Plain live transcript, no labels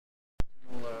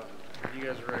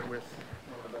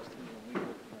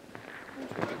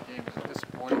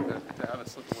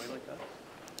away like that?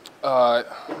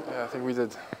 Yeah, I think we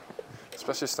did,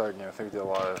 especially starting. I think we did a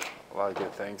lot of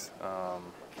good things. A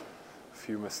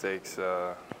few mistakes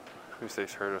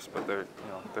hurt us, but they're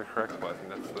correctable. I think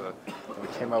that's we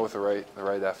came out with the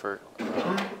right effort. We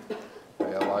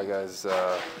had a lot of guys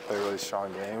play really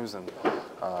strong games, and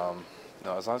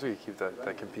as long as we keep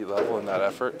that compete level and that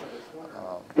effort,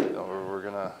 we're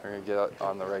gonna get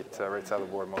on the right side of the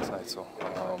board most nights. So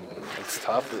it's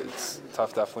tough. It's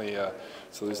tough, definitely,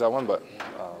 to lose that one, but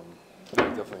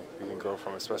definitely we can grow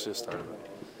from it, especially the start of it.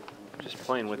 Just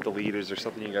playing with the lead, is there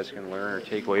something you guys can learn or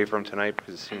take away from tonight?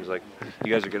 Because it seems like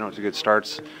you guys are getting out to good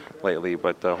starts lately,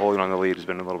 but holding on the lead has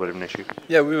been a little bit of an issue.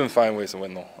 Yeah, we've been finding ways to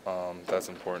win though. That's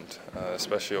important,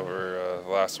 especially over the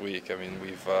last week. I mean,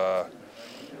 we've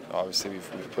obviously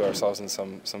we've put ourselves in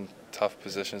some tough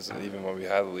positions even when we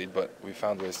had the lead, but we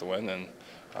found ways to win. And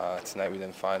tonight we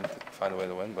didn't find a way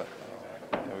to win, but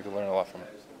we can learn a lot from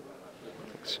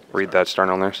it. Read that,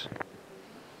 Starnell Nurse.